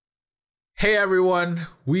Hey everyone,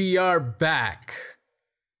 we are back.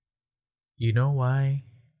 You know why?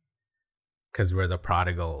 Because we're the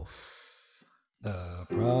prodigals. The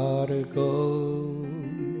prodigals.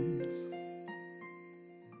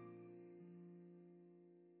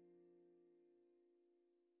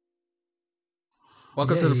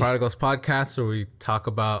 Welcome to the Prodigals Podcast, where we talk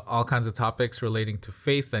about all kinds of topics relating to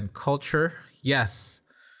faith and culture. Yes,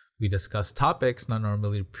 we discuss topics not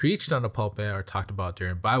normally preached on the pulpit or talked about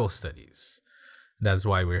during Bible studies. That's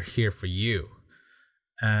why we're here for you.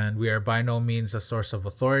 And we are by no means a source of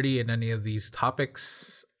authority in any of these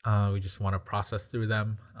topics. We just want to process through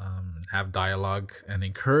them, have dialogue, and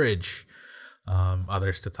encourage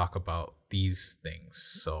others to talk about these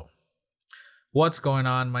things. So, what's going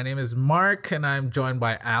on? My name is Mark, and I'm joined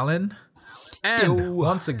by Alan. And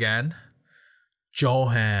once again,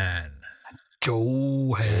 Johan.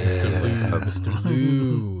 Mr.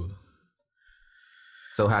 Lou.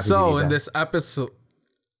 So happy to be So, in back. this episode...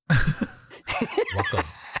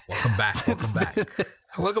 Welcome back.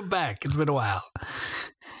 Welcome back. It's been a while.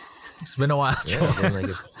 It's been a while,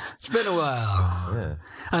 Johan. It's been a while. Yeah.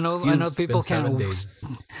 I know people can't. 7 days.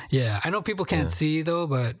 Yeah, I know people can't see though,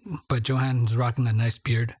 but Johan's rocking a nice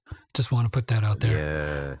beard. Just want to put that out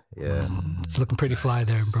there. Yeah. It's looking pretty fly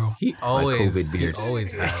there, bro. He always, COVID beard. He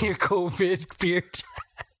always has. Your COVID beard.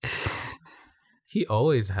 He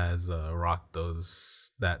always has rocked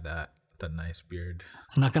that nice beard.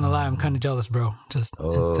 I'm not gonna lie, I'm kind of jealous, bro.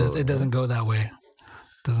 It doesn't go that way.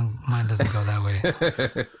 Mine doesn't go that way.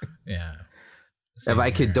 Yeah. If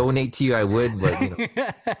I could donate to you, I would, but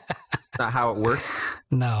not how it works.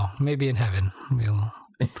 No, maybe in heaven.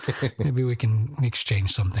 Maybe we can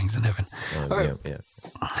exchange some things in heaven. All right. Yeah.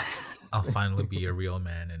 I'll finally be a real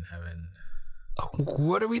man in heaven.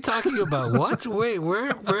 What are we talking about? What? Wait,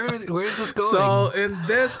 where is this going? So in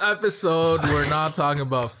this episode, we're not talking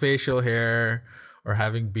about facial hair or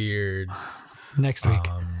having beards. Next week.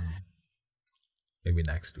 Maybe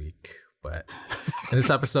next week. But in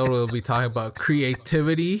this episode, we'll be talking about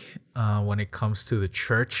creativity when it comes to the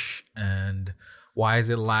church and why is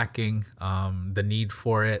it lacking, the need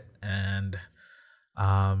for it, and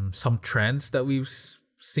some trends that we've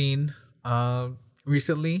seen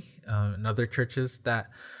recently in other churches that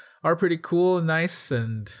are pretty cool and nice,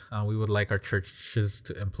 and we would like our churches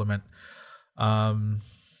to implement. And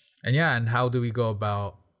how do we go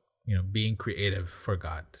about being creative for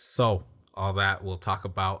God? So all that we'll talk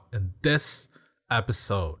about in this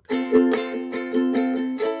episode.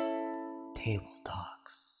 Table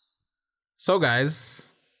Talks. So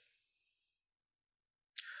guys,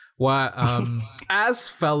 as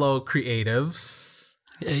fellow creatives,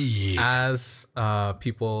 as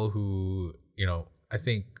people who, I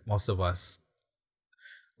think most of us,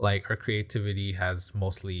 like, our creativity has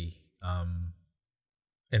mostly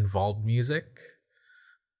involved music.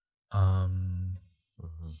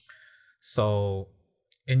 So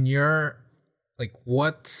in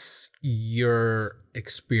what's your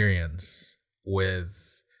experience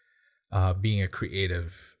with being a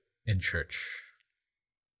creative in church,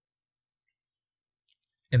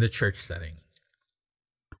 in the church setting?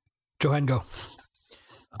 Johan, go.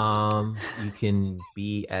 You can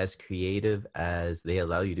be as creative as they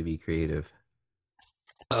allow you to be creative.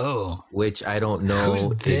 Oh. Which I don't know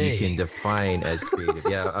if you can define as creative.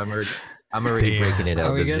 Yeah, I'm already breaking it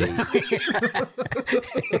out.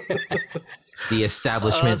 The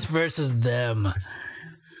establishment. Us versus them.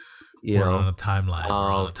 We're on a timeline.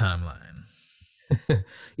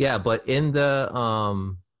 Yeah, but in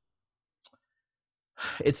the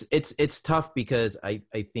it's tough because I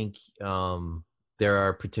think there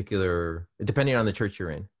are particular, depending on the church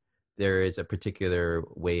you're in, there is a particular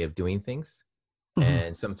way of doing things. Mm-hmm.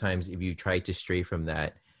 And sometimes if you try to stray from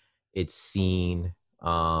that, it's seen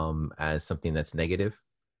as something that's negative.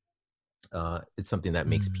 It's something that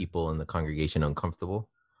makes people in the congregation uncomfortable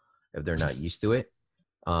if they're not used to it.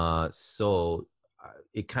 So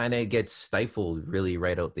it kind of gets stifled really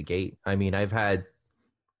right out the gate. I mean, I've had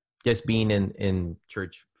just being in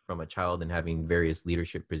church from a child and having various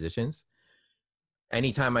leadership positions.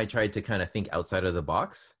 Anytime I tried to kind of think outside of the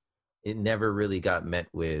box, it never really got met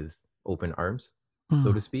with open arms,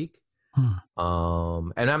 so to speak. And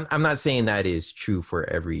I'm not saying that is true for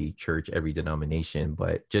every church, every denomination,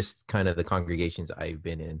 but just kind of the congregations I've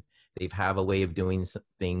been in, they have a way of doing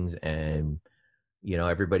things, and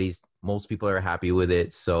most people are happy with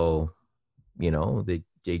it. So, they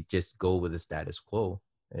just go with the status quo,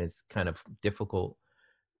 and it's kind of difficult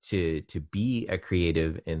to be a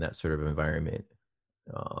creative in that sort of environment.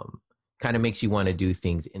 Kind of makes you want to do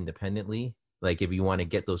things independently. Like if you want to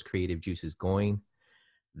get those creative juices going,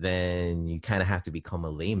 then you kind of have to become a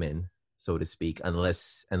layman so to speak,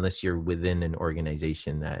 unless you're within an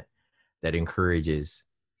organization that encourages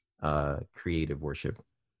creative worship.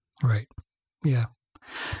 Right. Yeah.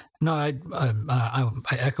 No, I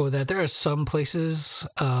echo that. There are some places,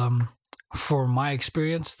 for my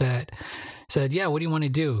experience, that said, "Yeah, what do you want to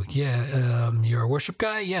do? Yeah, you're a worship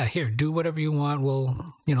guy. Yeah, here, do whatever you want.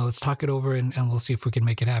 We'll, let's talk it over and we'll see if we can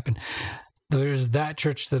make it happen." There's that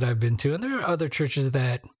church that I've been to, and there are other churches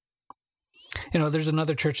that, there's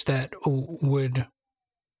another church that would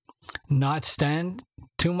not stand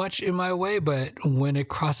too much in my way, but when it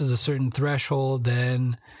crosses a certain threshold,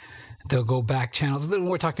 then they'll go back channels. Then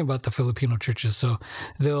we're talking about the Filipino churches, so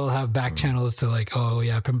they'll have back channels to like, oh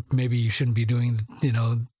yeah, maybe you shouldn't be doing,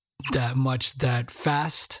 that much that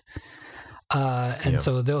fast, and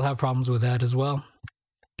so they'll have problems with that as well.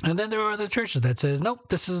 And then there are other churches that says, nope,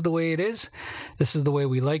 this is the way it is. This is the way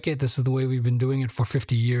we like it. This is the way we've been doing it for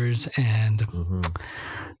 50 years, and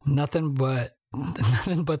nothing but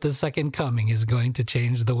the second coming is going to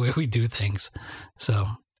change the way we do things. So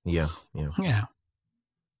yeah.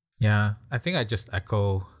 I think I just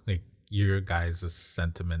echo like your guys'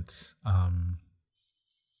 sentiments. I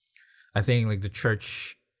think like the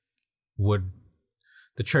church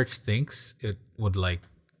thinks it would like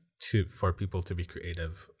for people to be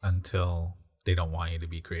creative until they don't want you to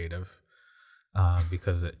be creative,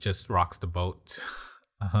 because it just rocks the boat.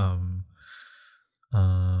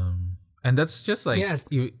 And that's just like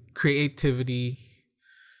creativity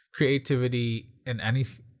in any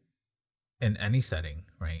setting,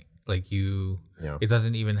 right? Like it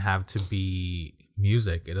doesn't even have to be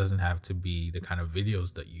music. It doesn't have to be the kind of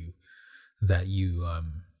videos that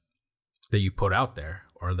you put out there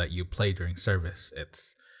or that you play during service.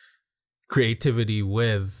 It's creativity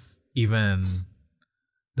with even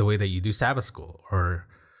the way that you do Sabbath school or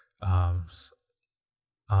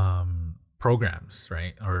programs,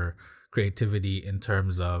 right? Or creativity in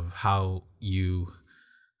terms of how you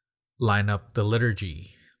line up the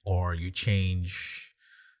liturgy or you change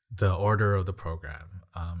the order of the program.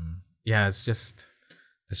 It's just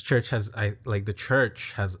the church has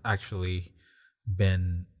actually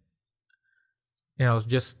been,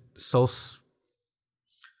 just so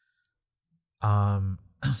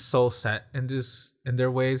set in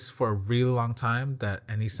their ways for a really long time that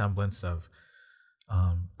any semblance of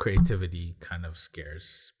creativity kind of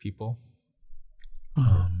scares people.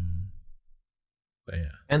 But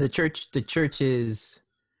yeah, and the church is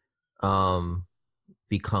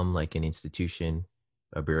become like an institution,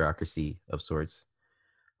 a bureaucracy of sorts,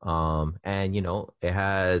 and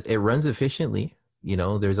it runs efficiently.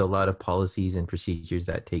 There's a lot of policies and procedures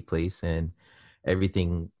that take place, and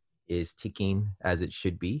everything is ticking as it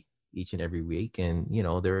should be each and every week. And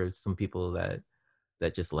there are some people that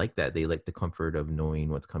just like that. They like the comfort of knowing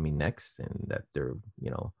what's coming next and that they're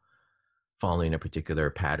following a particular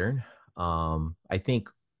pattern. I think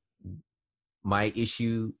my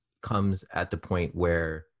issue comes at the point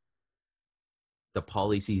where the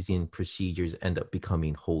policies and procedures end up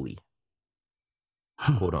becoming holy,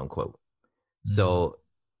 quote unquote. So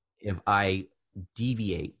if I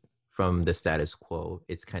deviate from the status quo,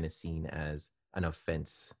 it's kind of seen as an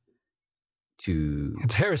offense to...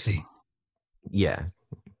 It's heresy. Yeah.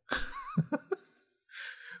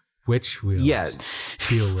 Which we'll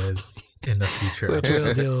deal with in a future episode.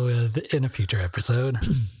 We'll deal with in a future episode.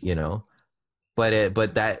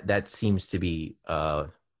 But that seems to be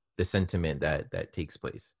the sentiment that takes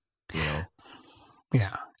place.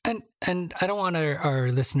 Yeah, and I don't want our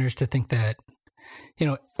listeners to think that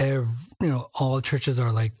all churches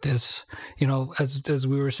are like this. As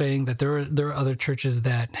we were saying, that there are other churches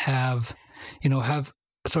that have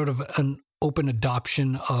sort of an open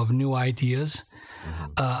adoption of new ideas.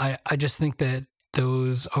 I just think that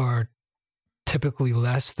those are typically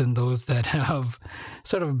less than those that have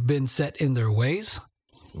sort of been set in their ways.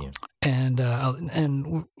 Yeah. And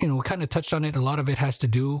we kind of touched on it. A lot of it has to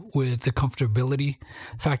do with the comfortability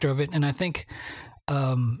factor of it. And I think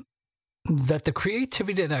that the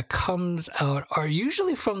creativity that comes out are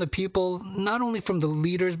usually from the people, not only from the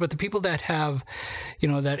leaders, but the people that have,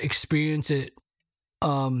 that experience it,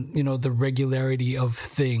 the regularity of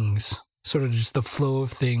things, sort of just the flow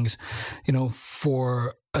of things,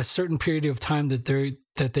 for a certain period of time that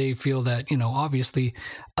they feel that, obviously,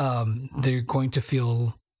 they're going to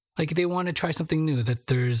feel like they want to try something new, that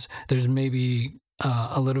there's maybe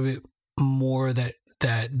a little bit more that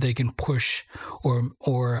they can push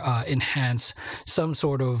or enhance some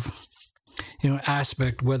sort of,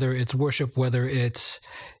 aspect, whether it's worship, whether it's,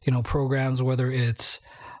 programs, whether it's,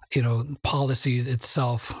 policies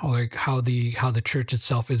itself, or like how the church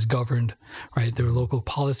itself is governed, right? Their local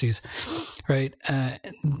policies, right?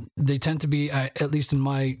 They tend to be, at least in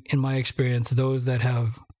my experience, those that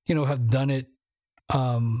have done it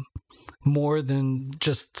more than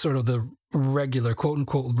just sort of the regular, quote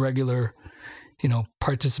unquote, regular,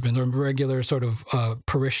 participants or regular sort of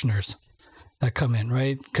parishioners that come in,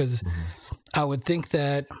 right? Because I would think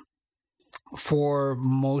that for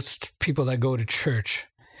most people that go to church,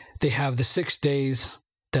 they have the 6 days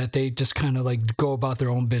that they just kind of like go about their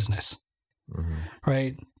own business,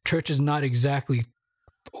 right? Church is not exactly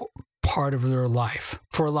part of their life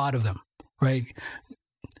for a lot of them, right?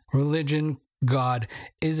 Religion, God,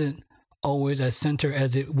 isn't always as center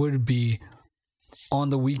as it would be on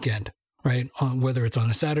the weekend, right? Whether it's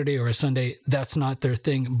on a Saturday or a Sunday, that's not their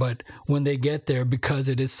thing. But when they get there, because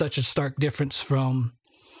it is such a stark difference from,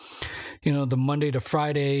 the Monday to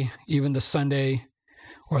Friday, even the Sunday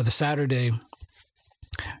or the Saturday,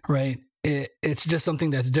 right? It's just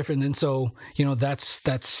something that's different. And so,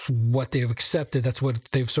 that's what they've accepted. That's what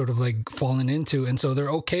they've sort of like fallen into. And so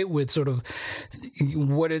they're okay with sort of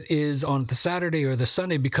what it is on the Saturday or the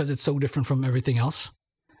Sunday, because it's so different from everything else,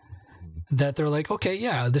 that they're like, okay,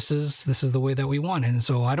 yeah, this is the way that we want it. And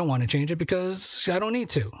so I don't want to change it because I don't need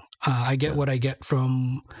to. I get what I get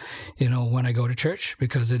from, when I go to church,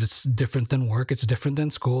 because it is different than work. It's different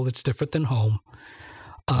than school. It's different than home.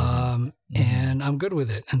 And I'm good with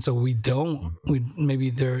it. And so maybe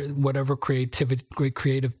they're whatever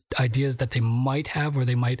creative ideas that they might have, or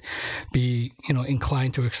they might be,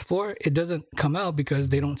 inclined to explore, it doesn't come out because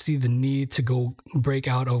they don't see the need to go break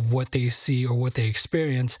out of what they see or what they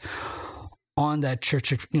experience on that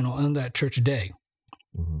church, on that church day.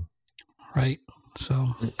 Right. So,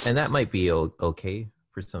 and that might be okay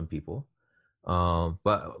for some people.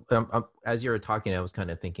 But as you were talking, I was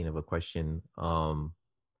kind of thinking of a question.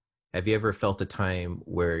 Have you ever felt a time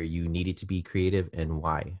where you needed to be creative, and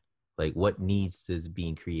why? Like, what needs does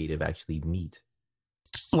being creative actually meet?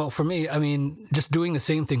 Well, for me, I mean, just doing the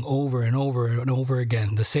same thing over and over and over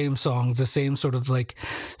again, the same songs, the same sort of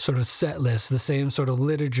set list, the same sort of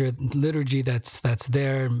liturgy that's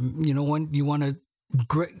there. When you want to,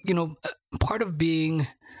 part of being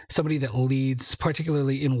somebody that leads,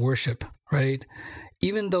 particularly in worship, right?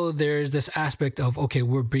 Even though there's this aspect of, okay,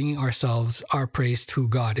 we're bringing our praise to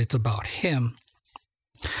God, it's about Him,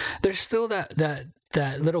 there's still that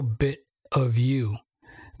little bit of you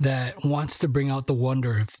that wants to bring out the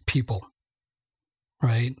wonder of people,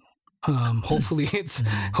 right? Hopefully it's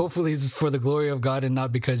for the glory of God and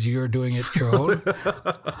not because you're doing it your own.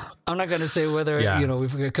 I'm not going to say whether,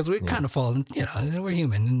 because we kind of fall, we're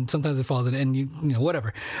human and sometimes it falls in, and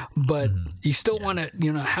whatever, but you still want to,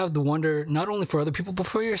 have the wonder, not only for other people, but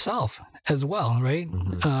for yourself as well. Right.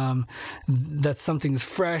 That something's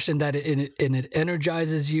fresh, and that it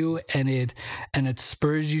energizes you, and it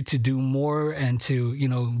spurs you to do more, and to,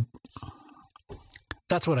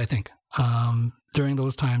 that's what I think. During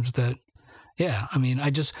those times that, I mean,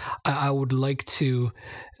 I would like to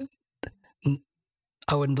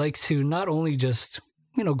not only just,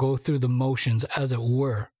 go through the motions, as it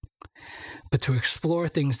were, but to explore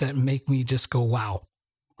things that make me just go, wow,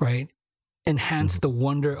 right? Enhance the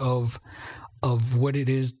wonder of what it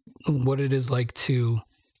is like to,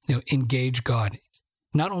 engage God,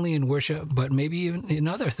 not only in worship, but maybe even in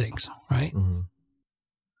other things, right?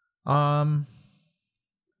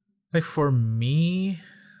 Like for me,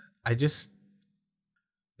 I just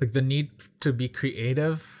like the need to be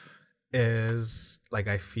creative is like,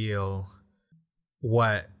 I feel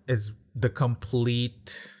what is the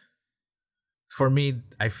complete, for me,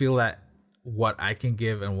 I feel that what I can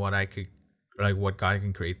give and what I could, like what God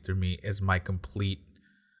can create through me, is my complete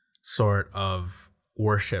sort of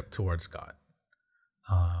worship towards God.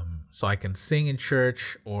 So I can sing in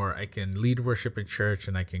church, or I can lead worship in church,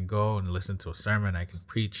 and I can go and listen to a sermon, I can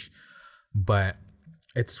preach, but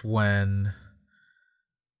it's when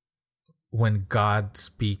God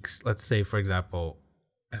speaks. Let's say, for example,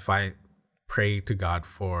 if I pray to God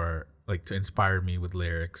for, like, to inspire me with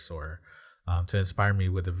lyrics, or to inspire me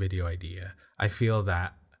with a video idea, I feel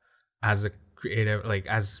that as a creative, like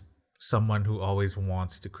as someone who always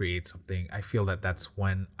wants to create something, I feel that that's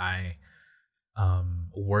when I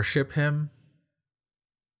worship Him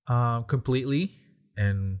completely.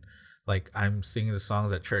 And like, I'm singing the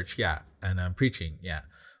songs at church, and I'm preaching,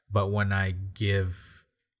 but when I give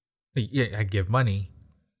money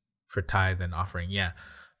for tithe and offering,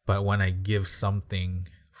 but when I give something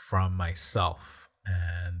from myself,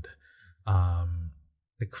 and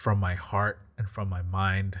like from my heart and from my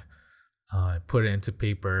mind, put it into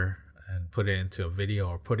paper and put it into a video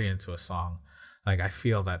or put it into a song, Like I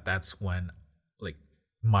feel that that's when like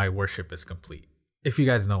my worship is complete. If you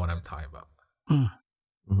guys know what I'm talking about.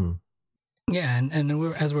 Mm-hmm. Yeah,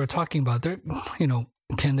 and as we're talking about there,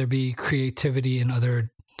 can there be creativity in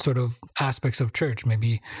other sort of aspects of church?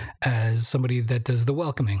 Maybe as somebody that does the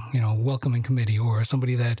welcoming committee, or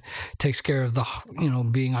somebody that takes care of the,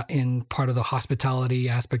 being in part of the hospitality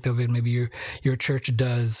aspect of it. Maybe your church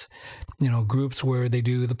does, groups where they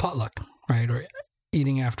do the potluck, right? Or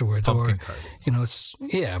eating afterwards, Pumpkin or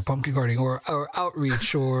carving. pumpkin carving, or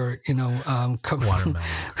outreach, or Watermelon.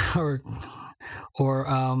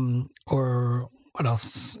 or what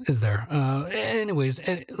else is there? Anyways,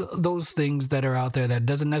 those things that are out there that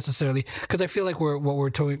doesn't necessarily, because I feel like what we're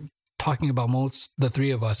talking about, the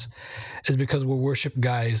three of us, is because we're worship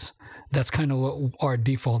guys. That's kind of what our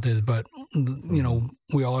default is, but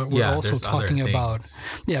we're also talking about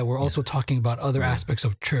we're also talking about other aspects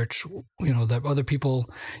of church, that other people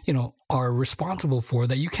are responsible for,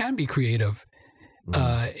 that you can be creative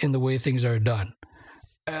in the way things are done.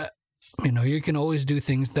 You can always do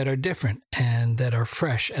things that are different and that are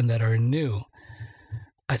fresh and that are new.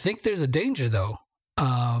 I think there's a danger, though,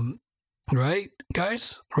 right,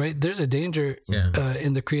 guys? Right? There's a danger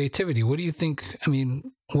in the creativity. What do you think? I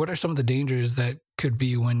mean, what are some of the dangers that could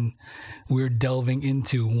be when we're delving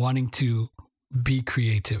into wanting to be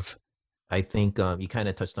creative? I think you kind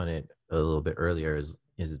of touched on it a little bit earlier.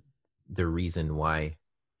 Is the reason why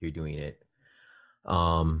you're doing it?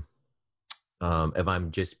 If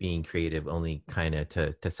I'm just being creative only kind of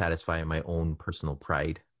to satisfy my own personal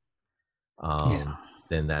pride,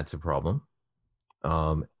 then that's a problem.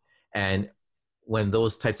 And when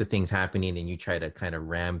those types of things happening and you try to kind of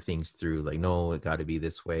ram things through, like, no, it got to be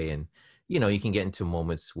this way. And, you can get into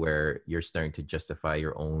moments where you're starting to justify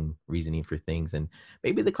your own reasoning for things. And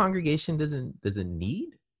maybe the congregation doesn't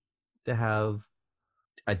need to have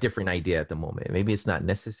a different idea at the moment. Maybe it's not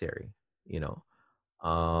necessary,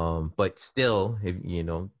 but still, if,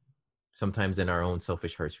 sometimes in our own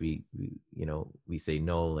selfish hearts, we say,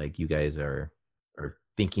 no, like, you guys are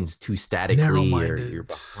thinking too statically, or you're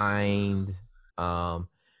behind.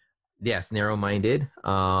 Yes, narrow-minded.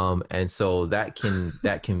 And so that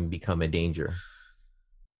can become a danger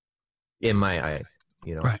in my eyes,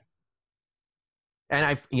 Right.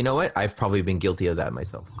 And I've probably been guilty of that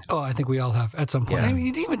myself. Oh, I think we all have at some point. Yeah. I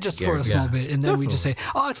mean, even just for a small bit, and then we just say,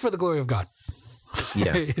 "Oh, it's for the glory of God."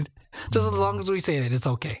 Yeah. Just as long as we say it, it's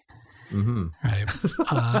okay. Mm-hmm. Right.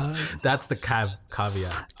 That's the caveat.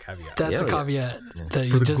 That's the caveat. That for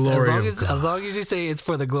you the just, glory as long as you say it's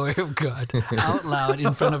for the glory of God out loud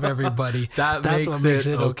in front of everybody, that's what makes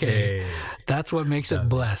it okay. That's what makes it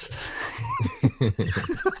blessed.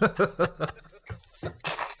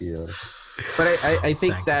 Yeah. But I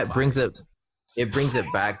think that brings it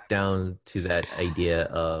back down to that idea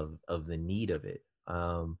of the need of it.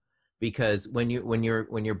 Because when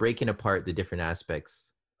you're breaking apart the different aspects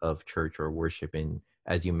of church or worship, and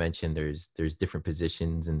as you mentioned, there's different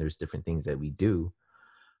positions and there's different things that we do.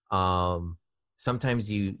 Sometimes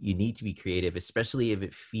you need to be creative, especially if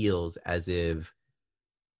it feels as if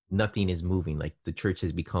nothing is moving, like the church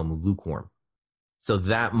has become lukewarm. So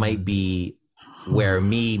that might be where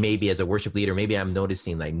maybe as a worship leader, maybe I'm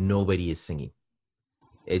noticing like nobody is singing.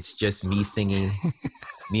 It's just me singing.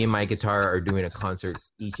 Me and my guitar are doing a concert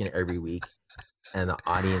each and every week, and the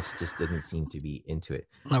audience just doesn't seem to be into it.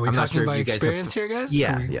 Are we I'm not talking sure about if you guys experience here, guys?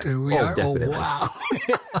 Yeah. We are? Definitely. Oh, wow.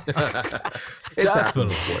 It's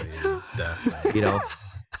Definitely.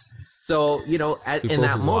 So, in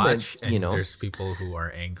that moment, there's people who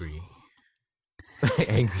are angry.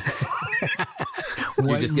 angry.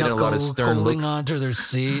 You're just getting a lot of stern holding looks. onto their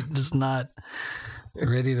seat, just not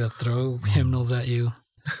ready to throw hymnals at you.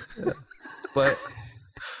 But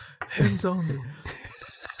Hymns only.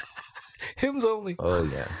 Hymns only. Oh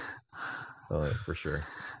yeah, for sure.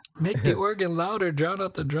 Make the organ louder, drown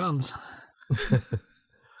out the drums.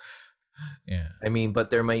 Yeah. I mean,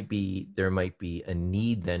 but there might be a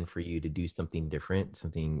need then for you to do something different,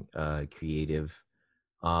 something creative,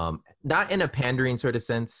 not in a pandering sort of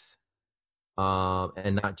sense,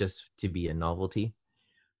 and not just to be a novelty,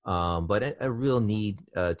 but a real need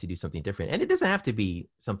to do something different. And it doesn't have to be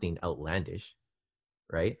something outlandish,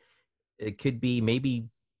 right? It could be maybe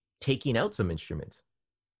taking out some instruments.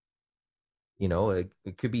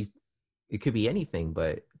 It could be anything,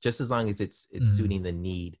 but just as long as it's suiting the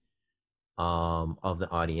need of the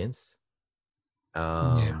audience,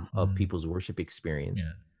 of people's worship experience,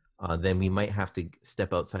 then we might have to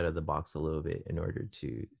step outside of the box a little bit in order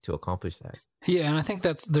to accomplish that. Yeah, and I think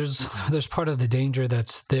there's part of the danger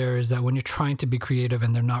that's there is that when you're trying to be creative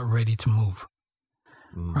and they're not ready to move,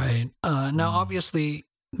 right? Now, obviously,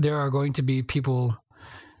 there are going to be people,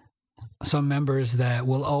 some members that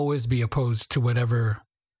will always be opposed to whatever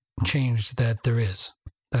change that there is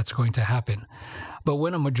that's going to happen. But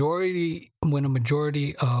when a majority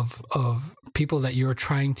of people that you're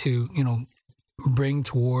trying to, bring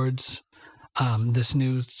towards this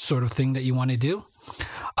new sort of thing that you want to do,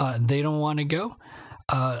 they don't want to go,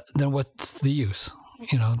 then what's the use?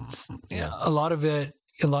 A lot of that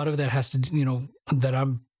has to, that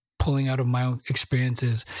I'm pulling out of my own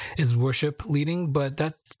experiences is worship leading, but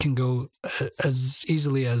that can go as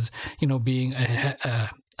easily as, being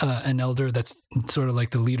an elder that's sort of like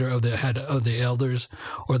the leader of the head of the elders,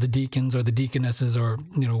 or the deacons or the deaconesses, or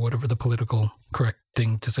whatever the political correct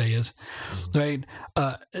thing to say is, right?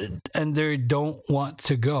 And they don't want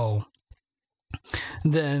to go,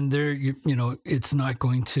 then they're it's not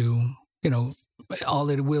going to, all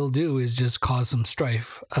it will do is just cause some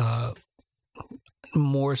strife,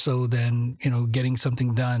 more so than getting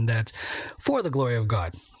something done that's for the glory of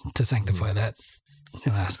God, to sanctify that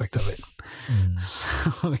aspect of it.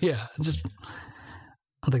 So yeah,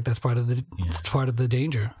 I think that's part of the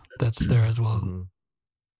danger that's there as well.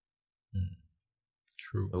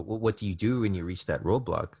 True. What do you do when you reach that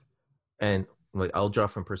roadblock? And I'll draw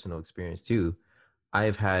from personal experience too.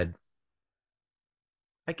 I've had,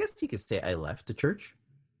 I guess you could say, I left the church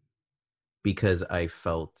because I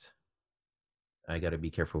felt, I got to be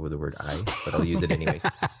careful with the word "I," but I'll use it anyways.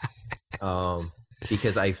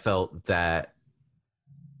 Because I felt that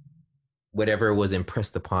whatever was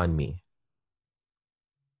impressed upon me,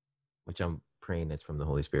 which I'm praying is from the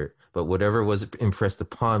Holy Spirit, but whatever was impressed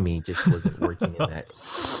upon me just wasn't working in that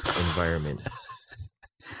environment.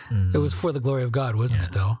 It was for the glory of God, wasn't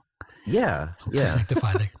it, though? Yeah. To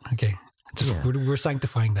sanctify it. Okay. We're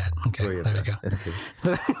sanctifying that. Okay, there we go. Okay.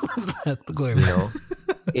 The glory of God.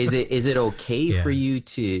 Is it okay for you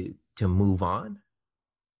to move on?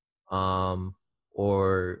 Or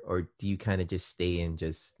do you kind of just stay and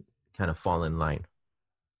just kind of fall in line?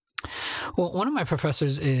 Well, one of my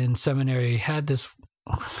professors in seminary had this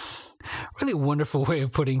really wonderful way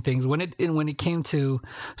of putting things when it came to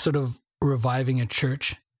sort of reviving a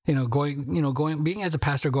church, being as a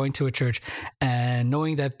pastor, going to a church and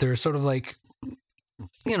knowing that they're sort of like,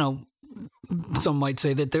 some might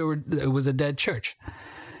say that it was a dead church.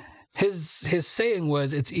 His saying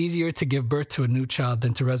was, it's easier to give birth to a new child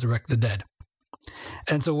than to resurrect the dead.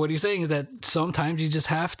 And so what he's saying is that sometimes you just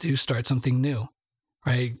have to start something new,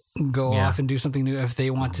 right? Go off and do something new if they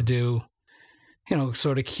want to do,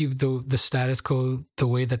 sort of keep the status quo the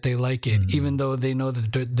way that they like it, even though they know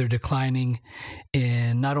that they're declining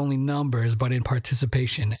in not only numbers, but in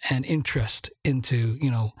participation and interest into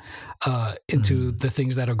the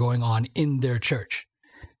things that are going on in their church.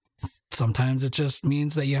 Sometimes it just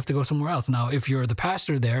means that you have to go somewhere else. Now, if you're the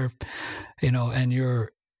pastor there, and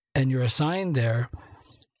you're assigned there,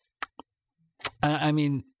 I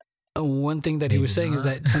mean, one thing that he was saying is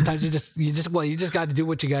that sometimes you just got to do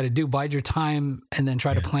what you got to do, bide your time, and then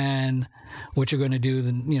try to plan what you're going to do.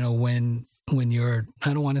 Then, when you're,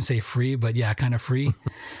 I don't want to say free, but kind of free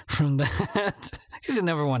from that. You should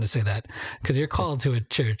never want to say that, because you're called to a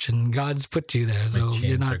church and God's put you there. So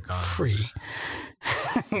you're not free.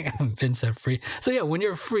 Been set free. So when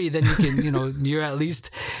you're free, then you can, you're at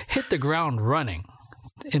least hit the ground running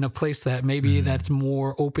in a place that maybe that's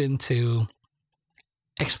more open to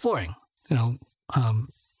exploring,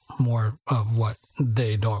 more of what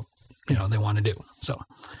they don't, they want to do. So,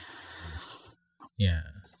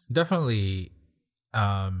 definitely,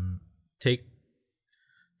 take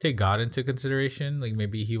God into consideration. Like,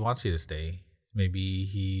 maybe he wants you to stay. Maybe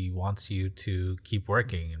he wants you to keep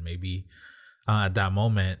working, and maybe at that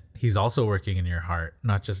moment he's also working in your heart,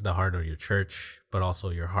 not just the heart of your church, but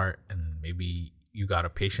also your heart. And maybe you got a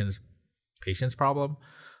patience problem.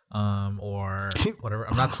 Or whatever.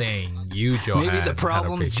 I'm not saying you, Johan. Maybe the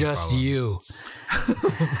problem's just you.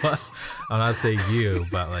 But I'm not saying you,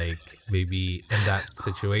 but like maybe in that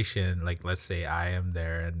situation, like let's say I am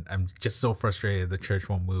there and I'm just so frustrated the church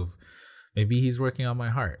won't move. Maybe he's working on my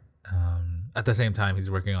heart. At the same time, he's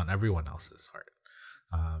working on everyone else's heart.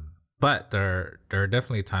 But there are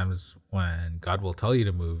definitely times when God will tell you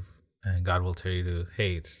to move, and God will tell you to,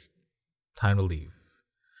 hey, it's time to leave.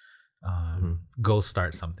 Go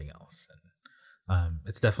start something else. And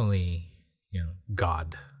it's definitely,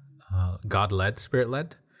 God led, spirit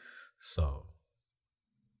led. So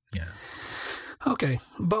okay,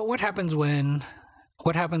 but what happens when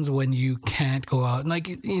you can't go out? Like,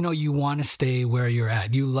 you want to stay where you're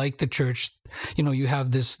at. You like the church, you have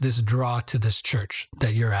this draw to this church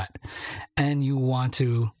that you're at, and you want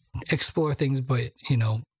to explore things, but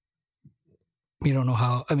you don't know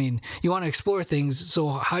how. I mean, you want to explore things. So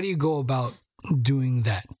how do you go about doing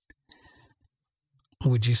that?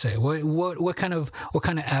 Would you say what kind of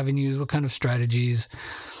avenues, what kind of strategies,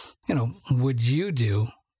 would you do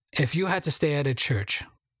if you had to stay at a church?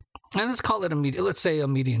 And let's call it let's say a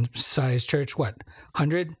medium-sized church. What,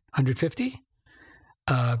 100, 150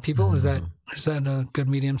 people? Is that a good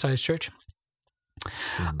medium-sized church?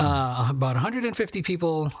 About 150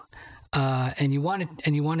 people, and you want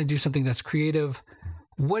to do something that's creative.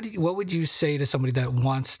 What would you say to somebody that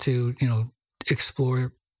wants to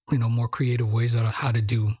explore more creative ways of how to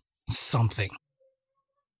do something?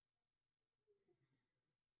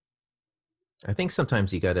 I think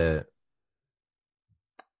sometimes you gotta.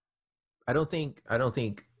 I don't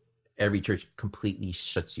think every church completely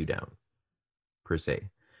shuts you down, per se.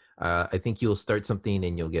 I think you'll start something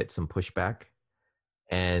and you'll get some pushback,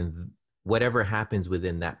 and whatever happens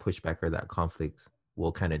within that pushback or that conflict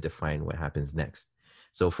will kind of define what happens next.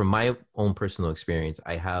 So from my own personal experience,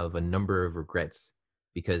 I have a number of regrets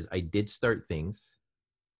because I did start things,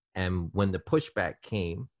 and when the pushback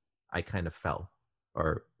came, I kind of fell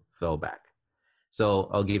back. So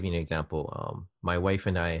I'll give you an example. My wife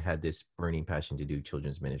and I had this burning passion to do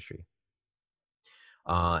children's ministry.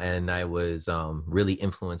 And I was really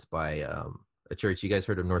influenced by a church. You guys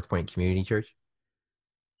heard of North Point Community Church?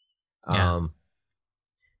 Yeah.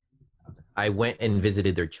 I went and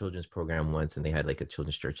visited their children's program once, and they had like a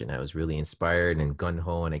children's church, and I was really inspired and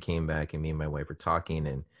gung-ho, and I came back, and me and my wife were talking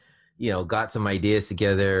and, got some ideas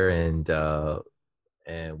together, and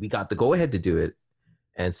we got the go-ahead to do it.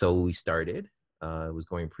 And so we started. It was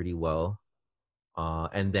going pretty well.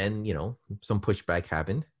 And then, some pushback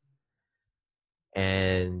happened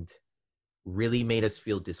and really made us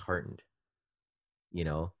feel disheartened,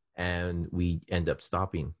 and we end up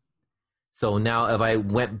stopping. So now if I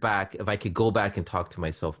could go back and talk to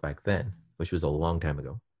myself back then, which was a long time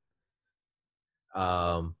ago,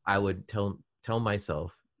 I would tell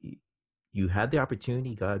myself, you had the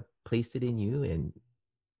opportunity, God placed it in you, and,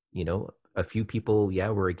 a few people,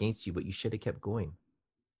 were against you, but you should have kept going.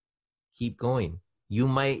 Keep going.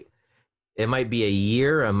 It might be a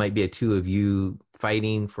year, it might be a two of you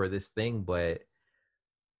fighting for this thing, but,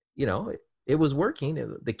 it was working.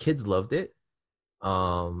 The kids loved it.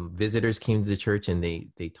 Visitors came to the church and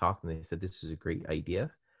they talked and they said, this is a great idea.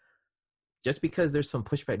 Just because there's some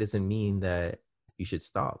pushback doesn't mean that you should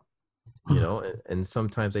stop, and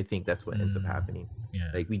sometimes I think that's what ends up happening.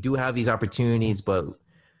 Yeah. Like we do have these opportunities, but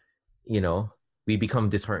we become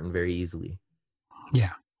disheartened very easily.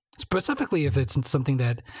 Yeah. Specifically if it's something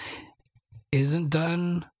that isn't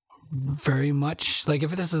done very much, like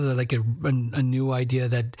if this is a new idea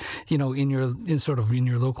that in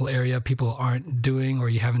your local area people aren't doing, or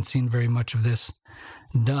you haven't seen very much of this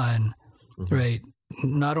done, right?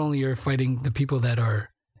 Not only are fighting the people that are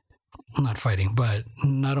not fighting, but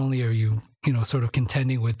not only are you sort of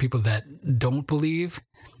contending with people that don't believe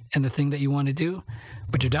in the thing that you want to do,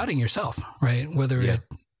 but you're doubting yourself, right? Whether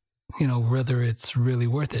it's really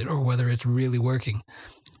worth it or whether it's really working,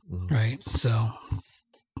 right? So,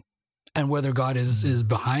 and whether God is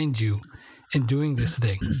behind you in doing this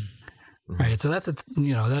thing, right? So that's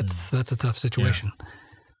a tough situation.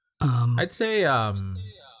 Yeah. I'd say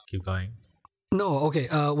keep going. No, okay.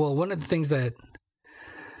 Well, one of the things that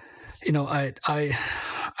I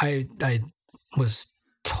was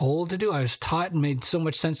told to do, I was taught, and made so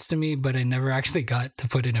much sense to me, but I never actually got to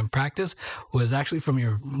put it in practice, was actually from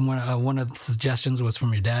one of the suggestions was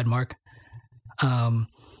from your dad, Mark. And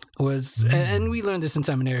we learned this in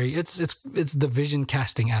seminary. It's the vision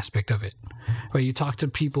casting aspect of it, where you talk to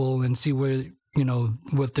people and see where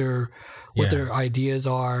what their ideas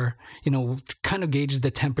are. Kind of gauge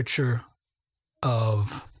the temperature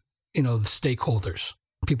of the stakeholders,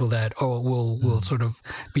 people that will sort of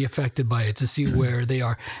be affected by it, to see where they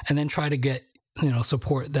are, and then try to get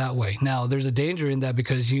support that way. Now, there's a danger in that,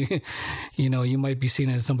 because you might be seen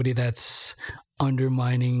as somebody that's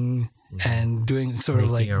undermining and doing sort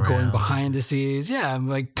of like around, going behind the scenes. Yeah,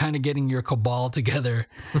 like kind of getting your cabal together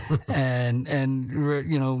and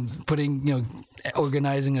putting,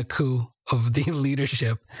 organizing a coup of the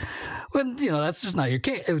leadership. When, that's just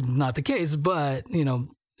not the case, but, you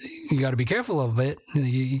got to be careful of it.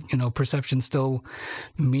 Perception still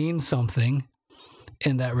means something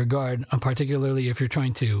in that regard, particularly if you're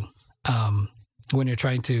trying to, when you're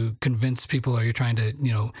trying to convince people, or you're trying to,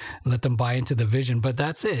 let them buy into the vision. But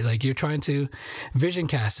that's it. Like, you're trying to vision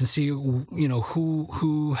cast and see,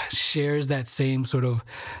 who shares that same sort of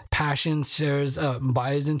passion,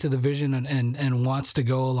 buys into the vision and wants to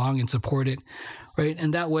go along and support it. Right.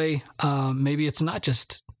 And that way, maybe it's not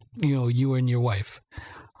just, you and your wife.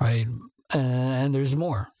 Right. and there's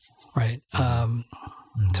more, right?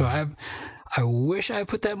 So I wish I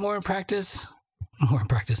put that more in practice.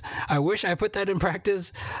 I wish I put that in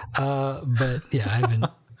practice, but yeah, I haven't.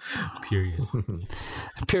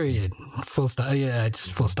 Period. Full stop. Yeah,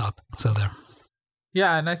 just full stop. So there.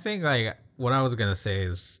 Yeah, and I think like what I was gonna say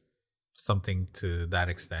is something to that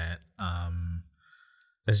extent.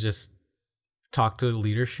 Is just talk to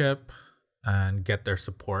leadership and get their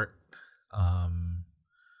support.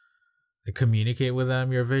 Like communicate with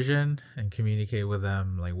them your vision and communicate with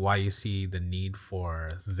them like why you see the need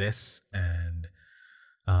for this, and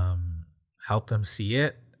help them see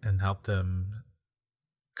it and help them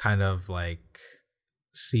kind of like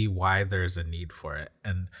see why there's a need for it.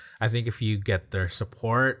 And I think if you get their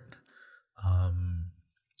support,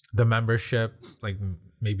 the membership, like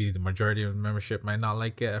maybe the majority of the membership might not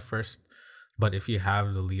like it at first, but if you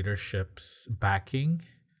have the leadership's backing,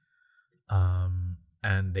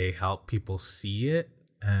 and they help people see it,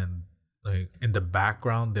 and like in the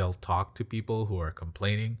background they'll talk to people who are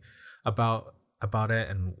complaining about it,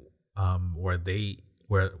 and why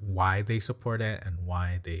they support it, and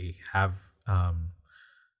why they have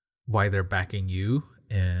why they're backing you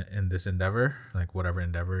in this endeavor, like whatever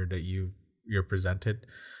endeavor that you're presented,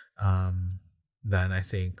 then I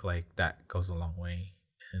think like that goes a long way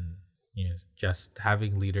in just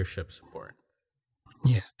having leadership support.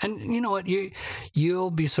 Yeah, and you know what, you'll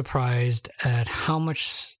be surprised at how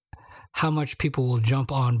much people will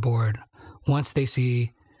jump on board once they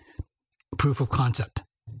see proof of concept,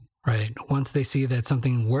 right? Once they see that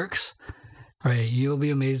something works, right? You'll be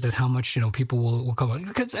amazed at how much people will come on,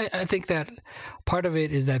 because I think that part of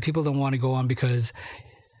it is that people don't want to go on because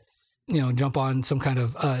jump on some kind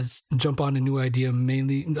of jump on a new idea,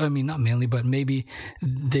 not mainly, but maybe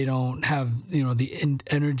they don't have the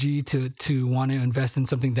energy to want to invest in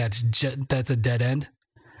something that's a dead end,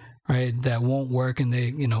 right? That won't work, and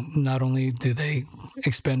they not only do they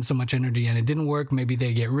expend so much energy and it didn't work, maybe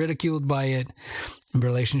they get ridiculed by it,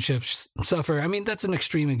 relationships suffer. I mean, that's an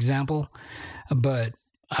extreme example, but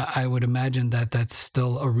I would imagine that that's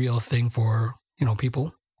still a real thing for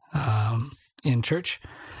people in church.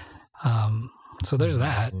 So there's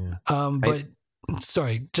that. Yeah. But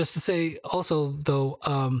sorry, just to say also though,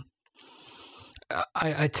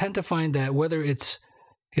 I tend to find that whether it's,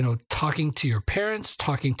 talking to your parents,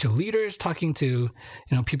 talking to leaders, talking to,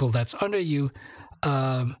 people that's under you,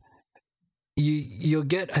 you'll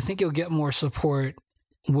get more support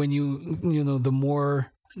when the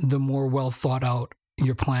more well thought out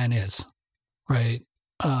your plan is, right?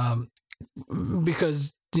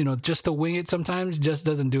 Because just to wing it sometimes just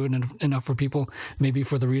doesn't do it enough for people. Maybe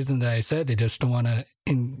for the reason that I said, they just don't want to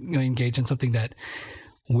engage in something that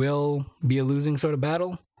will be a losing sort of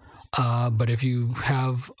battle. But if you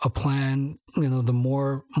have a plan, the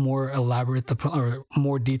more elaborate or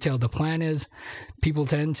more detailed the plan is, people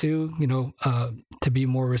tend to be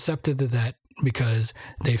more receptive to that because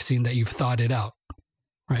they've seen that you've thought it out,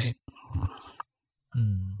 right?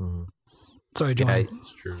 Mm-hmm. Sorry, John. Yeah,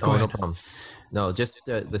 it's true. Oh, no problem. No, just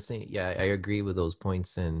the same. Yeah, I agree with those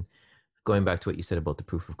points. And going back to what you said about the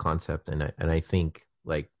proof of concept, and I think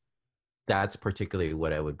like that's particularly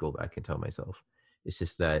what I would go back and tell myself. It's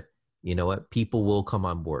just that what, people will come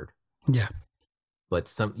on board. Yeah,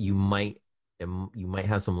 but you might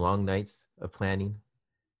have some long nights of planning,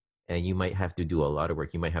 and you might have to do a lot of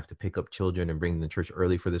work. You might have to pick up children and bring them to church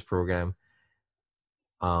early for this program.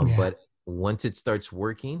 But once it starts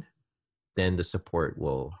working, then the support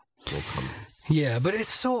will come. Yeah, but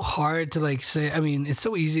it's so hard to say. I mean, it's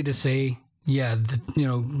so easy to say, yeah,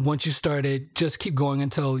 once you start it, just keep going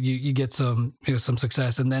until you get some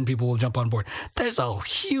success, and then people will jump on board. There's a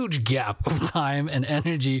huge gap of time and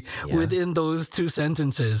energy within those two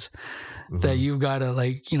sentences that you've got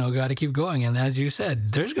to keep going. And as you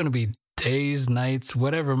said, there's going to be days, nights,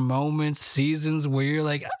 whatever, moments, seasons where you're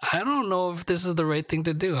like, I don't know if this is the right thing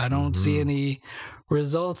to do. I don't see any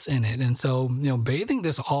results in it. And so, bathing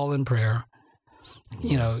this all in prayer,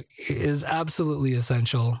 is absolutely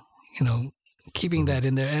essential, keeping that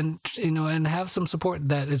in there, and, and have some support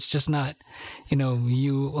that it's just not,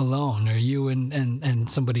 you alone or you and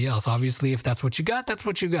somebody else. Obviously, if that's what you got, that's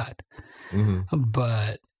what you got.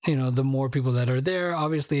 But, the more people that are there,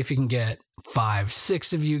 obviously, if you can get 5,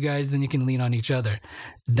 6 of you guys, then you can lean on each other.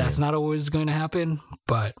 That's not always going to happen,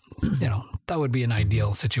 but, that would be an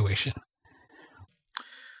ideal situation.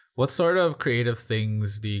 What sort of creative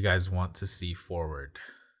things do you guys want to see forward?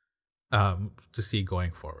 To see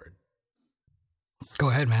going forward? Go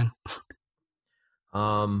ahead, man.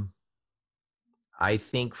 I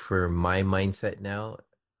think for my mindset now,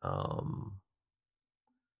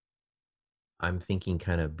 I'm thinking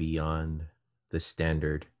kind of beyond the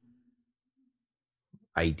standard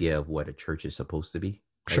idea of what a church is supposed to be,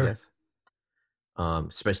 Sure. I guess.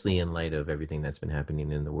 Especially in light of everything that's been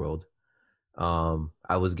happening in the world.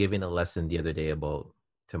 I was giving a lesson the other day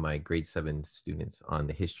to my grade 7 students on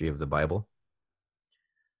the history of the Bible.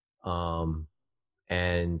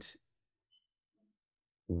 And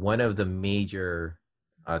one of the major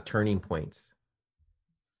turning points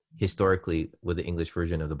historically with the English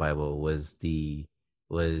version of the Bible was the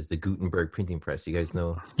Gutenberg printing press. You guys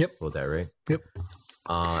know about that, right? Yep.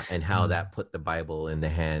 And how that put the Bible in the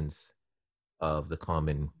hands of the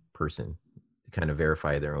common person to kind of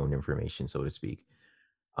verify their own information, so to speak.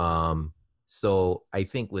 So I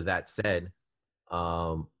think with that said,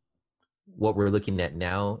 what we're looking at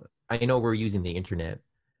now, I know we're using the internet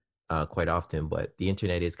quite often, but the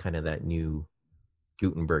internet is kind of that new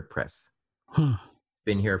Gutenberg press.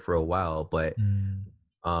 Been here for a while, but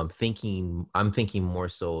I'm thinking more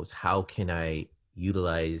so is how can I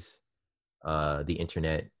utilize the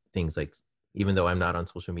internet, things like, even though I'm not on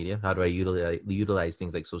social media, how do I utilize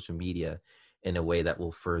things like social media in a way that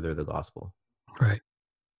will further the gospel? Right.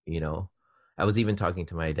 You know, I was even talking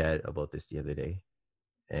to my dad about this the other day,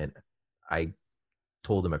 and I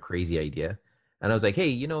told him a crazy idea. And I was like, hey,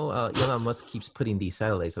 you know, Elon Musk keeps putting these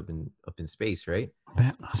satellites up in space, right?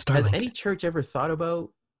 Has any church ever thought about,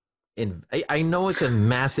 I know it's a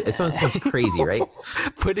massive, it sounds crazy, right?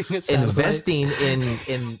 Putting a satellite. Investing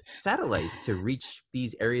in satellites to reach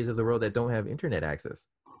these areas of the world that don't have internet access.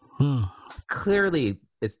 Clearly,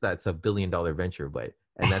 that's a $1 billion venture,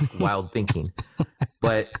 and that's wild thinking.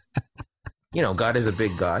 But, you know, God is a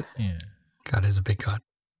big God. Yeah. God is a big God.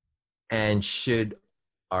 And should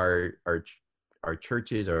our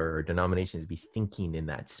churches or our denominations be thinking in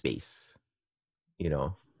that space? You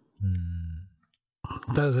know?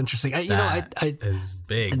 That was interesting. That is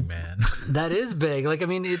big, man. That is big. Like, I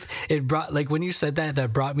mean, it brought, like, when you said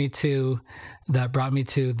that brought me to the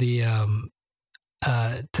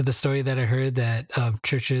to the story that I heard that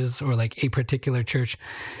churches, or like a particular church,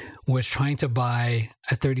 was trying to buy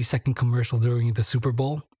a 30-second commercial during the Super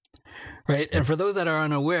Bowl, right? And for those that are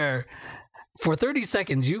unaware, for 30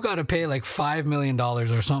 seconds, you got to pay like $5 million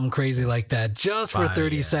or something crazy like that just for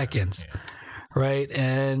 30 seconds. Yeah. Right.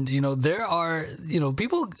 And, you know, there are, you know,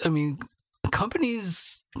 people, I mean,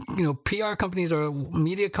 companies, you know, PR companies or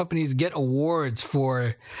media companies get awards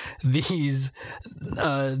for these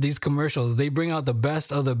commercials. They bring out the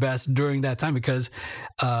best of the best during that time because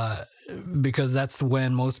that's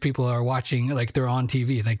when most people are watching, like they're on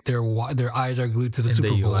TV, like their eyes are glued to the Super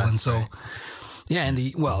Bowl. US, and so, right? Yeah,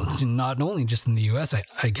 not only just in the U.S.,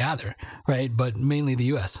 I gather, right, but mainly the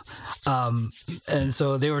U.S. And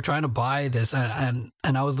so they were trying to buy this, and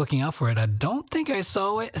I was looking out for it. I don't think I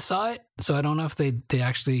saw it, so I don't know if they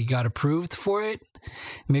actually got approved for it.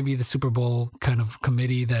 Maybe the Super Bowl kind of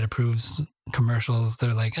committee that approves commercials,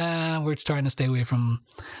 they're like, we're trying to stay away from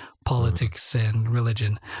politics and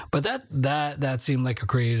religion. But that seemed like a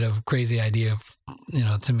creative, crazy idea, you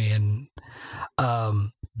know, to me, and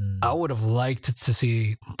I would have liked to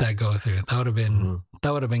see that go through. That would have been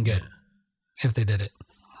good if they did it.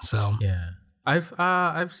 So yeah,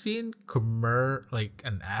 I've seen like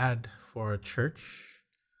an ad for a church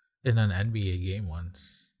in an NBA game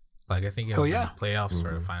once. Like I think it was in the playoffs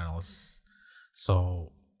or the finals.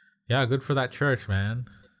 So yeah, good for that church, man.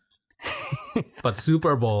 But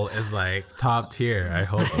Super Bowl is like top tier. I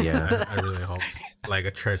hope. Yeah, I really hope like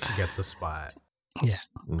a church gets a spot. Yeah.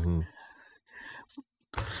 Mm-hmm.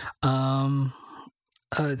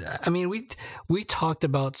 I mean, we talked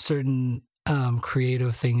about certain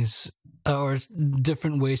creative things or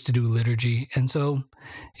different ways to do liturgy, and so,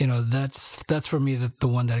 you know, that's for me the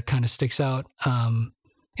one that kind of sticks out.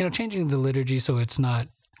 You know, changing the liturgy so it's not,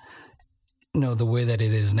 you know, the way that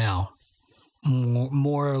it is now.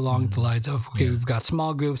 More along the lines of, okay, we've got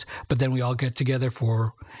small groups, but then we all get together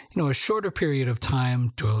for, you know, a shorter period of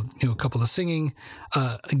time to, you know, a couple of singing,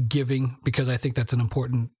 giving, because I think that's an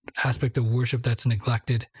important aspect of worship that's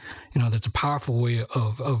neglected. You know, that's a powerful way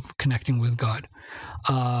of connecting with God,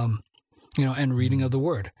 you know, and reading of the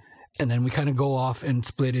word. And then we kind of go off and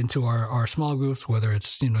split into our small groups, whether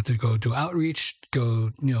it's, you know, to go do outreach,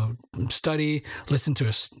 go, you know, study, listen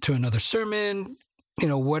to another sermon, you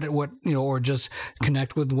know, what, you know, or just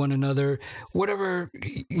connect with one another, whatever,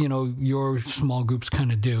 you know, your small groups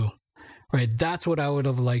kind of do, right? That's what I would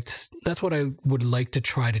have liked. That's what I would like to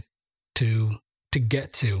try to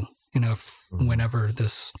get to, you know, whenever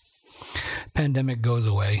this pandemic goes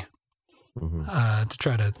away, to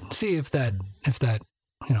try to see if that,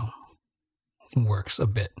 you know, works a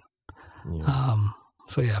bit. Yeah.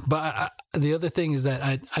 So yeah, but the other thing is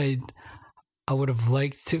that I would have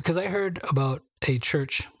liked to, because I heard about a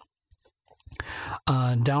church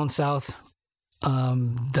down south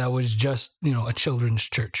that was just, a children's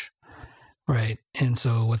church. Right. And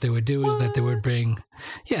so what they would do is that they would bring,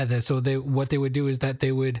 what they would do is that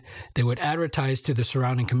they would advertise to the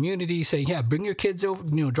surrounding community, say, yeah, bring your kids over,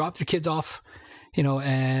 drop your kids off,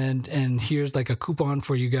 and here's like a coupon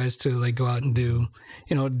for you guys to like go out and do,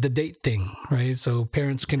 the date thing. Right. So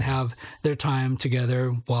parents can have their time together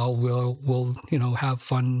while we'll have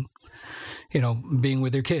fun, being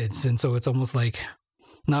with their kids. And so it's almost like,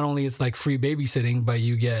 not only it's like free babysitting, but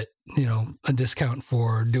you get, a discount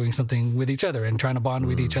for doing something with each other and trying to bond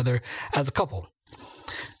with each other as a couple.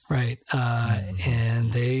 Right.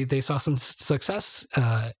 And they saw some success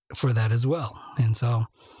for that as well. And so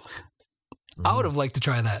I would have liked to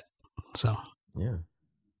try that. So, yeah,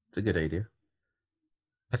 it's a good idea.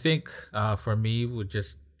 I think for me would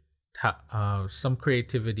just some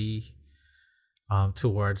creativity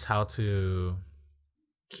towards how to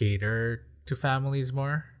cater to families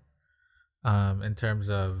more, in terms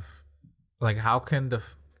of like how can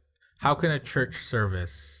a church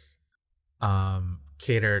service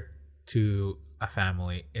cater to a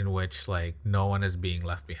family in which like no one is being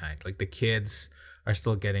left behind, like the kids are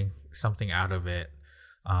still getting something out of it,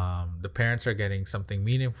 the parents are getting something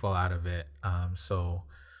meaningful out of it, so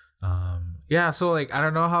like I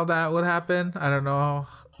don't know how that would happen. I don't know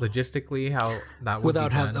logistically how that would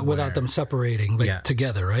without them separating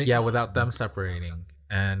together, right? Yeah, without them separating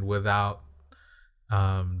and without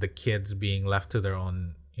the kids being left to their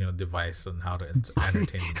own device on how to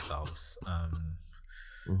entertain themselves.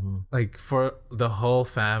 Like for the whole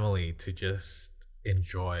family to just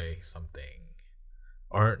enjoy something,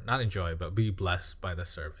 or not enjoy, but be blessed by the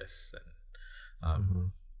service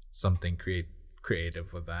and something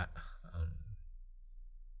creative with that.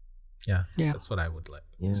 That's what I would like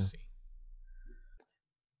to see.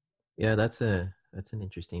 Yeah, that's an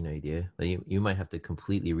interesting idea. Like you might have to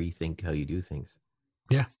completely rethink how you do things.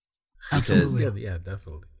 Yeah, absolutely. Yeah,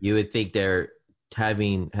 definitely. You would think they're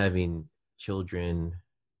having children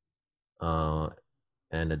and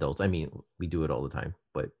adults. I mean, we do it all the time,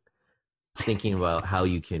 but thinking about how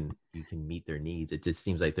you can meet their needs, it just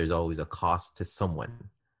seems like there's always a cost to someone.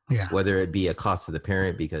 Yeah. Whether it be a cost to the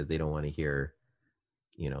parent because they don't want to hear,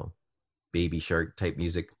 Baby Shark type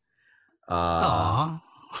music. Aww.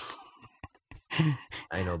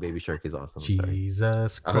 I know Baby Shark is awesome.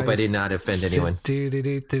 Jesus Christ. I hope I did not offend anyone.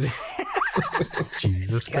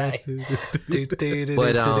 Jesus Christ.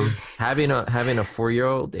 But having a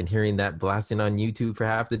 4-year-old and hearing that blasting on YouTube for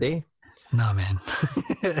half the day. Nah, man.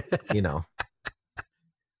 Start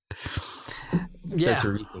to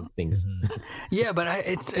rethink things. Yeah, but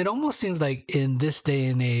it almost seems like in this day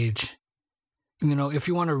and age, if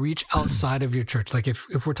you want to reach outside of your church, like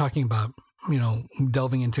if we're talking about,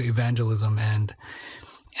 delving into evangelism and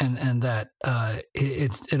that,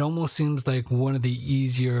 it almost seems like one of the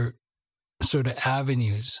easier sort of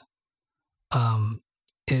avenues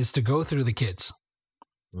is to go through the kids,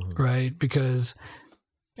 right? Because,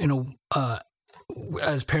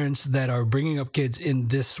 as parents that are bringing up kids in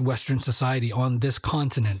this Western society on this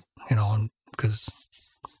continent, because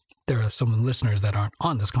there are some listeners that aren't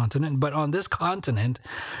on this continent, but on this continent,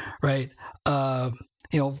 right?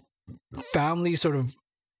 Family sort of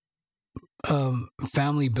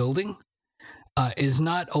family building is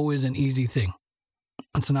not always an easy thing.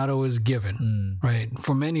 It's not always given, right?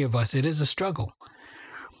 For many of us, it is a struggle,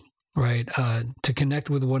 right? To connect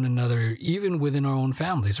with one another, even within our own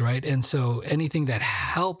families, right? And so anything that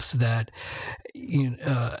helps that,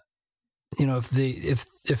 if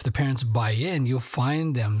the parents buy in, you'll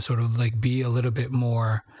find them sort of like be a little bit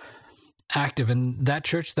more active. And that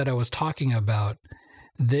church that I was talking about,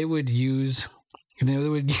 they would use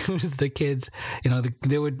the kids,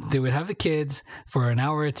 they would have the kids for an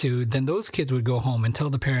hour or two. Then those kids would go home and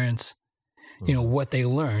tell the parents, what they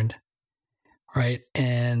learned. Right.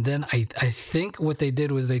 And then I think what they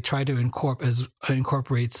did was they tried to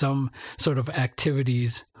incorporate some sort of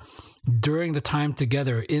activities during the time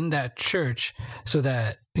together in that church so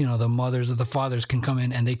that, the mothers or the fathers can come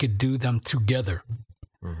in and they could do them together.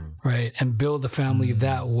 Right. And build the family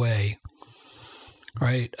that way.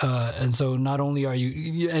 Right. And so not only are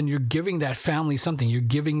you're giving that family something, you're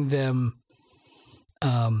giving them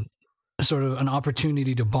sort of an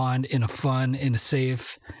opportunity to bond in a fun, in a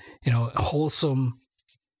safe, wholesome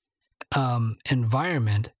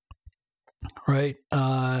environment, right?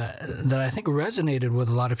 That I think resonated with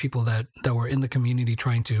a lot of people that were in the community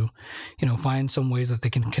trying to, find some ways that they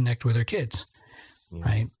can connect with their kids,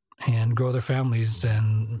 right? And grow their families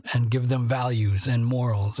and give them values and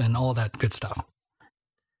morals and all that good stuff.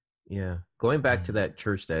 Yeah. Going back to that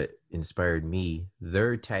church that inspired me,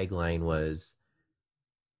 their tagline was,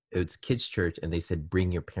 it's kids' church, and they said,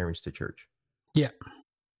 "Bring your parents to church." Yeah.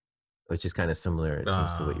 Which is kind of similar, it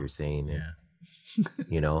seems, to what you're saying. Yeah.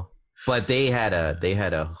 You know, but they had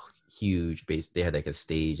a huge base. They had like a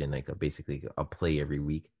stage and like basically a play every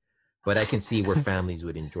week. But I can see where families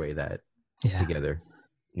would enjoy that together,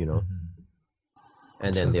 you know.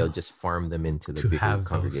 And then they'll just farm them into the bigger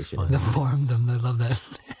congregation. They farm them. They love that.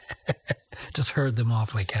 Just herd them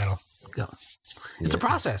off like cattle. Go. It's a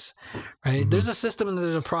process, right? There's a system and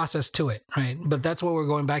there's a process to it, right? But that's what we're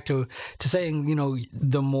going back to saying, you know,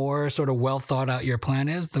 the more sort of well thought out your plan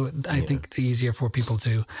is, I think the easier for people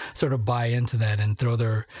to sort of buy into that and throw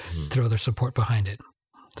their support behind it.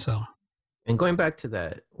 So, and going back to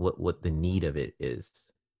that, what the need of it is,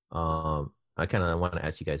 I kind of want to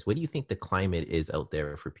ask you guys, what do you think the climate is out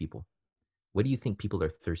there for people? What do you think people are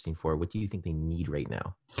thirsting for? What do you think they need right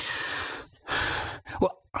now?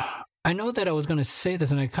 Well, I know that I was going to say this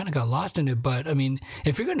and I kind of got lost in it, but I mean,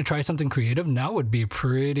 if you're going to try something creative, now would be a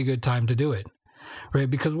pretty good time to do it, right?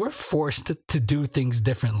 Because we're forced to do things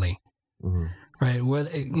differently, right?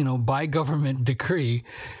 Whether, you know, by government decree,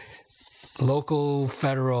 local,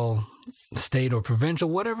 federal, state, or provincial,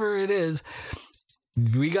 whatever it is,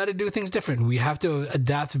 we got to do things different. We have to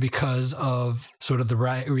adapt because of sort of the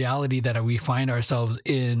reality that we find ourselves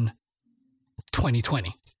in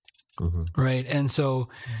 2020. Right. And so,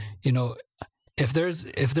 you know, if there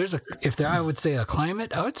I would say a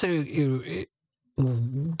climate, I would say it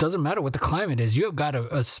doesn't matter what the climate is. You have got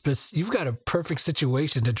you've got a perfect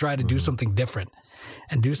situation to try to do something different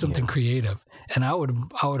and do something creative. And I would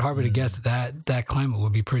harbor to guess that climate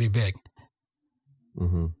would be pretty big.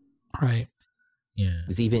 Right. Yeah.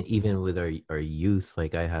 Because even with our youth,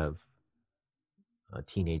 like I have a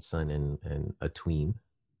teenage son and a tween,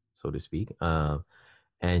 so to speak.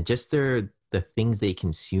 And just the things they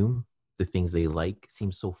consume, the things they like,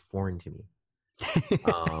 seem so foreign to me.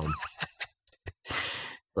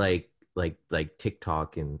 Like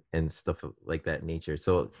TikTok and stuff like that nature.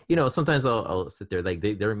 So, you know, sometimes I'll sit there, like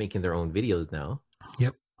they're making their own videos now.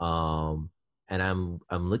 Yep. And I'm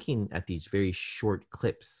looking at these very short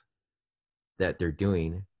clips that they're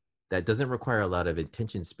doing that doesn't require a lot of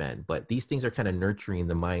attention span, but these things are kind of nurturing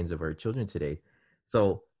the minds of our children today.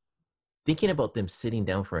 So thinking about them sitting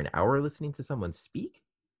down for an hour listening to someone speak,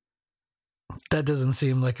 that doesn't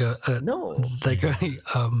seem like a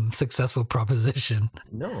successful proposition.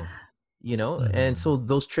 No, you know, and so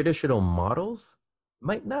those traditional models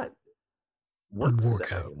might not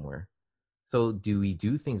work out anymore. So do we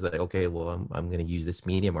do things like, okay, well, I'm going to use this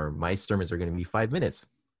medium, or my sermons are going to be 5 minutes?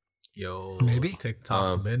 Yo, maybe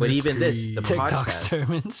TikTok, but even this, the TikTok podcast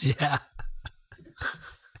sermons, yeah.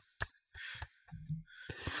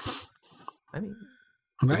 I mean,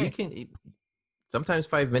 right. You can sometimes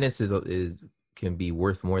 5 minutes can be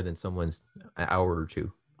worth more than someone's an hour or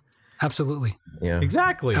two. Absolutely. Yeah.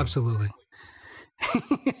 Exactly. Absolutely.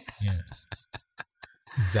 Yeah.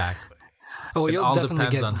 Exactly. Oh, it you'll all definitely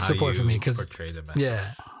depends get on how support you from me because portray the message.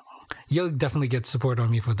 Yeah, you'll definitely get support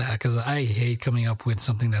on me for that because I hate coming up with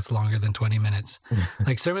something that's longer than 20 minutes.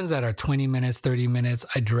 Like sermons that are 20 minutes, 30 minutes,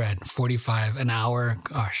 I dread. 45, an hour,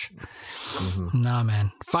 gosh. Nah,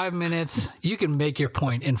 man. 5 minutes, you can make your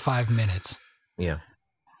point in 5 minutes. Yeah.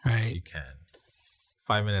 Right? You can.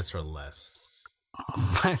 5 minutes or less.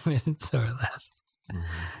 5 minutes or less.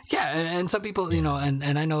 Yeah, and some people, you know,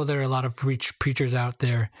 and I know there are a lot of preachers out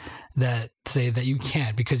there that say that you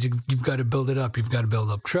can't because you've got to build it up. You've got to build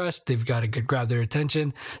up trust. They've got to grab their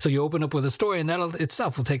attention. So you open up with a story, and that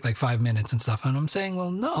itself will take like 5 minutes and stuff. And I'm saying,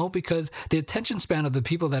 well, no, because the attention span of the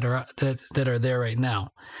people that are there right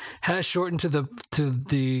now has shortened to the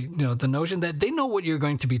you know the notion that they know what you're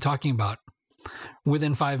going to be talking about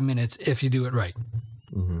within 5 minutes if you do it right.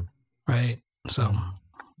 Right. So.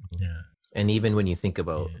 Yeah. And even when you think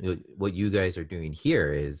about what you guys are doing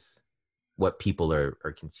here is what people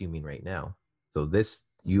are consuming right now. So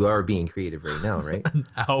you are being creative right now, right? An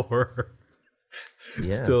hour.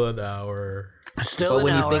 Yeah. Still an hour. Still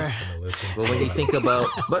an hour. But when you think about,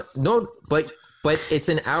 but it's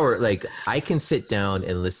an hour. Like I can sit down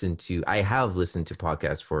and I have listened to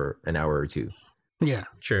podcasts for an hour or two. Yeah.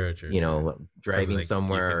 True. You know, driving like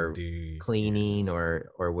somewhere, cleaning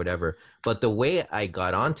or whatever. But the way I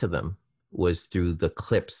got onto them was through the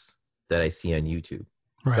clips that I see on YouTube.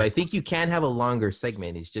 Right. So I think you can have a longer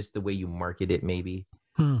segment. It's just the way you market it, maybe.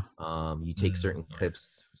 You take certain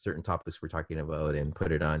clips, certain topics we're talking about, and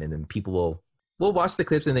put it on, and then people will watch the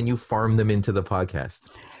clips, and then you farm them into the podcast.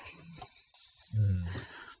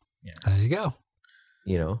 Yeah. There you go.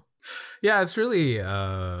 You know? Yeah, it's really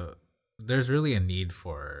there's really a need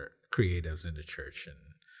for creatives in the church, and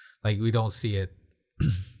like we don't see it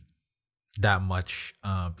that much.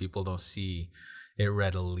 People don't see it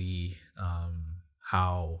readily.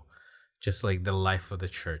 How just like the life of the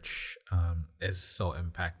church is so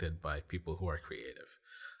impacted by people who are creative.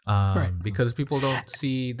 Right. Because people don't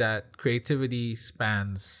see that creativity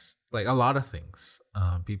spans like a lot of things.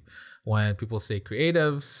 When people say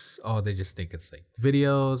creatives, they just think it's like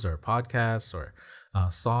videos or podcasts or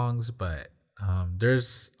songs, but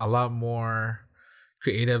there's a lot more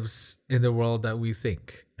creatives in the world that we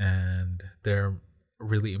think, and they're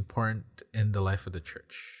really important in the life of the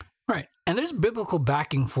church. Right. And there's biblical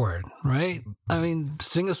backing for it, right? I mean,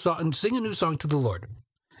 sing a new song to the Lord,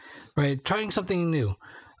 right? Trying something new.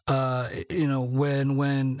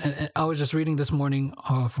 When I was just reading this morning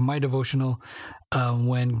from my devotional,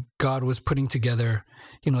 when God was putting together,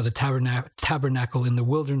 the tabernacle in the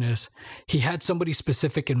wilderness, he had somebody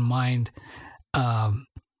specific in mind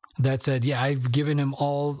that said, yeah, I've given him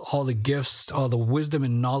all the gifts, all the wisdom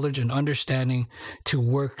and knowledge and understanding to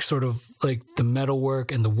work sort of like the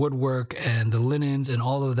metalwork and the woodwork and the linens and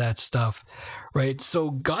all of that stuff, right?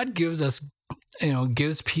 So God gives us,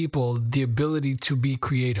 gives people the ability to be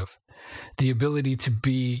creative, the ability to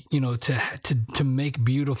be, to make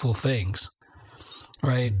beautiful things,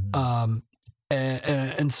 right?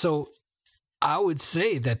 And so I would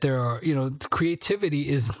say that there are, creativity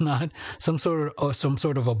is not some sort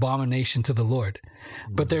of abomination to the Lord,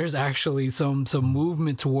 but there's actually some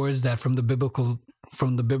movement towards that from the biblical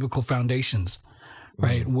foundations,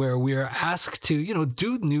 right? Where we are asked to,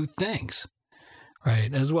 do new things,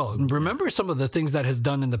 right? As well. And remember some of the things that has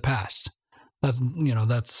done in the past. That's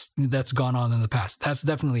gone on in the past. That's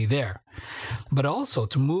definitely there, but also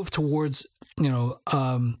to move towards,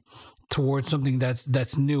 towards something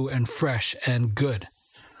that's new and fresh and good,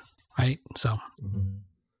 right? So,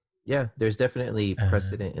 yeah, there's definitely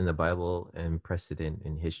precedent in the Bible and precedent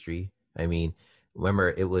in history. I mean, remember,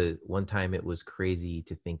 it was crazy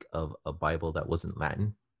to think of a Bible that wasn't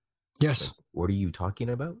Latin. Yes. Like, what are you talking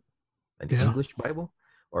about? An English Bible,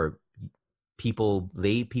 or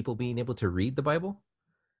lay people being able to read the Bible?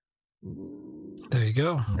 There you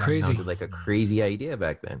go. That Crazy. sounded like a crazy idea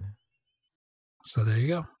back then. So there you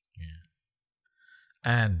go.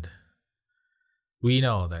 And we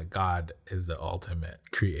know that God is the ultimate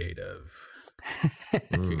creative.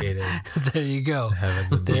 Created. There you go. The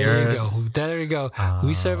heavens and the There earth. you go. There you go.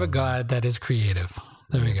 We serve a God that is creative.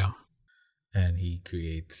 There we go. And he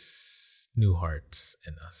creates new hearts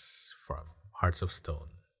in us, from hearts of stone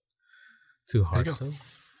to hearts of,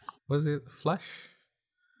 what is it, flesh?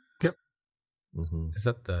 Yep. Is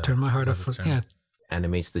that the turn my heart of flesh? Yeah.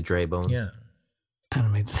 Animates the dry bones. Yeah.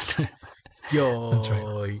 Animates. Yo, That's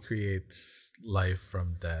right. He creates life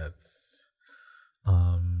from death.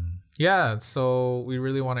 So we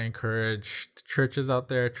really want to encourage the churches out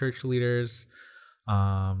there, church leaders,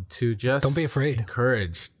 to just don't be afraid. To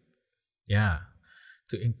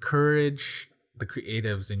encourage the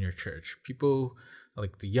creatives in your church, people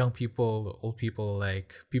like the young people, the old people,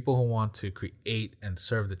 like people who want to create and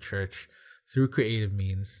serve the church through creative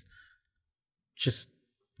means. Just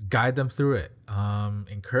guide them through it,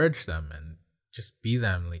 encourage them, and just be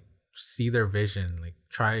them, like see their vision, like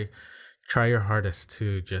try your hardest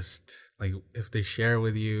to just, like, if they share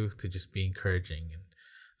with you, to just be encouraging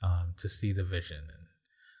and to see the vision,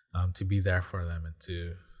 and to be there for them, and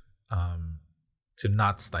to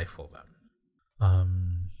not stifle them.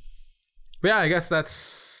 But yeah, I guess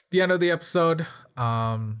that's the end of the episode.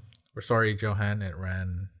 We're sorry, Johan, it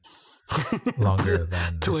ran longer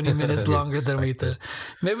than 20 minutes longer than we thought.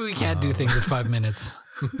 Maybe we can't do things in 5 minutes.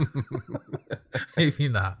 Maybe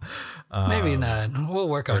not. Maybe not. We'll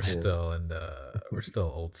work on it. We're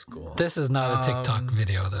still old school. This is not a TikTok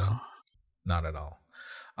video, though. Not at all.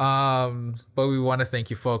 But we want to thank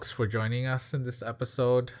you folks for joining us in this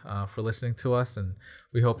episode, for listening to us, and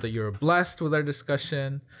we hope that you're blessed with our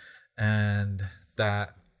discussion, and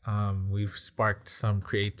that we've sparked some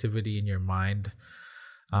creativity in your mind.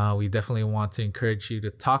 We definitely want to encourage you to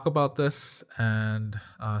talk about this and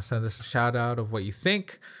send us a shout out of what you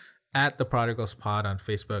think at The Prodigals Pod on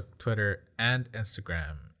Facebook, Twitter, and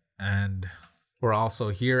Instagram. And we're also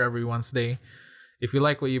here every Wednesday. If you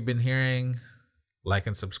like what you've been hearing, like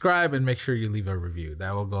and subscribe, and make sure you leave a review.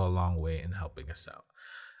 That will go a long way in helping us out.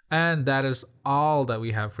 And that is all that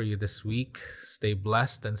we have for you this week. Stay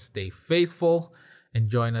blessed and stay faithful, and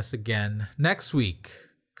join us again next week,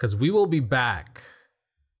 because we will be back.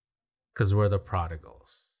 Because we're the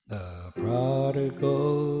prodigals. The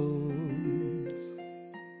prodigals.